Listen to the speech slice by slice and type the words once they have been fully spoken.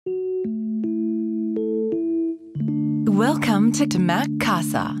Welcome to DAMAC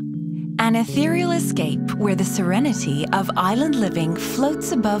CASA, an ethereal escape where the serenity of island living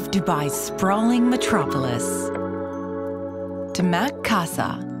floats above Dubai's sprawling metropolis. DAMAC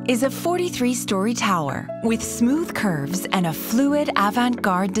CASA is a 43-story tower with smooth curves and a fluid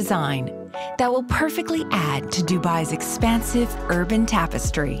avant-garde design that will perfectly add to Dubai's expansive urban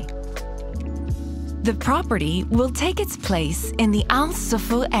tapestry. The property will take its place in the Al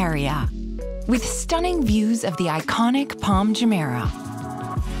Suful area, with stunning views of the iconic Palm Jumeirah.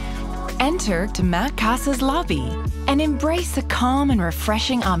 Enter DAMAC CASA's lobby and embrace a calm and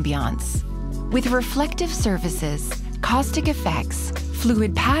refreshing ambiance, with reflective surfaces, caustic effects,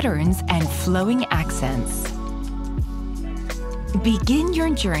 fluid patterns, and flowing accents. Begin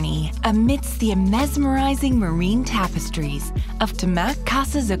your journey amidst the mesmerizing marine tapestries of DAMAC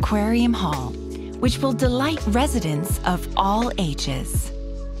CASA's Aquarium Hall, which will delight residents of all ages.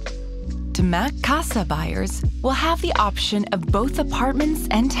 DAMAC CASA buyers will have the option of both apartments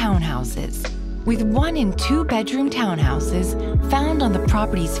and townhouses, with 1 and 2 bedroom townhouses found on the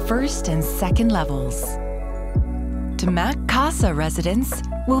property's first and second levels. DAMAC CASA residents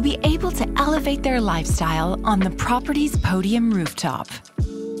will be able to elevate their lifestyle on the property's podium rooftop.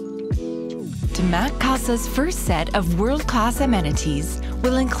 DAMAC CASA's first set of world-class amenities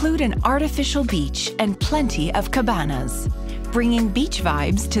will include an artificial beach and plenty of cabanas, bringing beach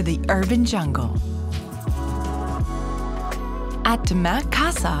vibes to the urban jungle. At DAMAC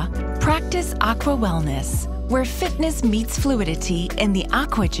CASA, practice aqua wellness, where fitness meets fluidity in the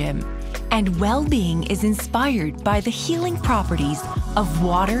aqua gym, and well-being is inspired by the healing properties of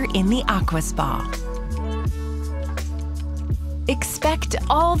water in the aqua spa. Expect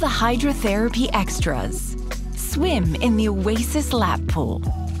all the hydrotherapy extras. Swim in the Oasis lap pool.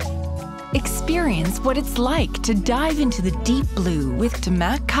 Experience what it's like to dive into the deep blue with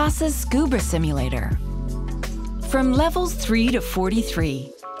DAMAC CASA's Scuba Simulator. From levels 3 to 43,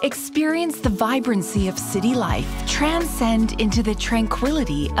 experience the vibrancy of city life transcend into the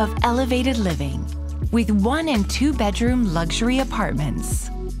tranquility of elevated living with 1 and 2 bedroom luxury apartments.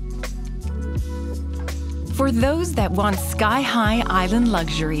 For those that want sky-high island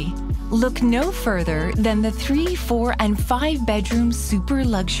luxury, look no further than the 3, 4, and 5 bedroom super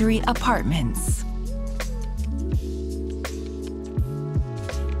luxury apartments.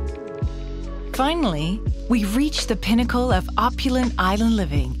 Finally, we reach the pinnacle of opulent island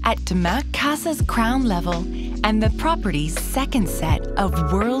living at DAMAC CASA's crown level and the property's second set of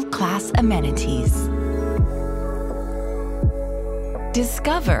world-class amenities.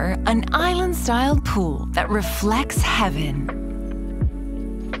 Discover an island-style pool that reflects heaven.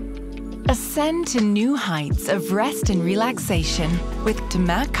 Ascend to new heights of rest and relaxation with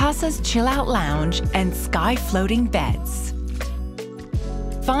DAMAC CASA's chill-out lounge and sky-floating beds.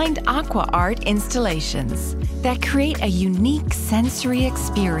 Find aqua art installations that create a unique sensory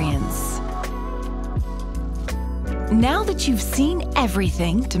experience. Now that you've seen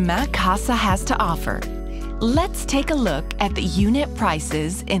everything DAMAC CASA has to offer, let's take a look at the unit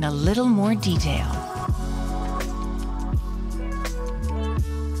prices in a little more detail.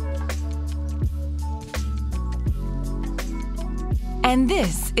 And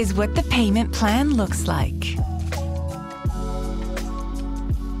this is what the payment plan looks like.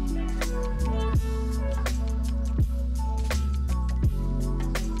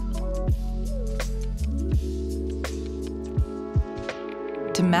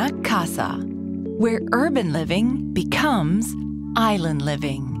 DAMAC CASA, where urban living becomes island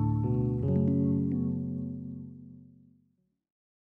living.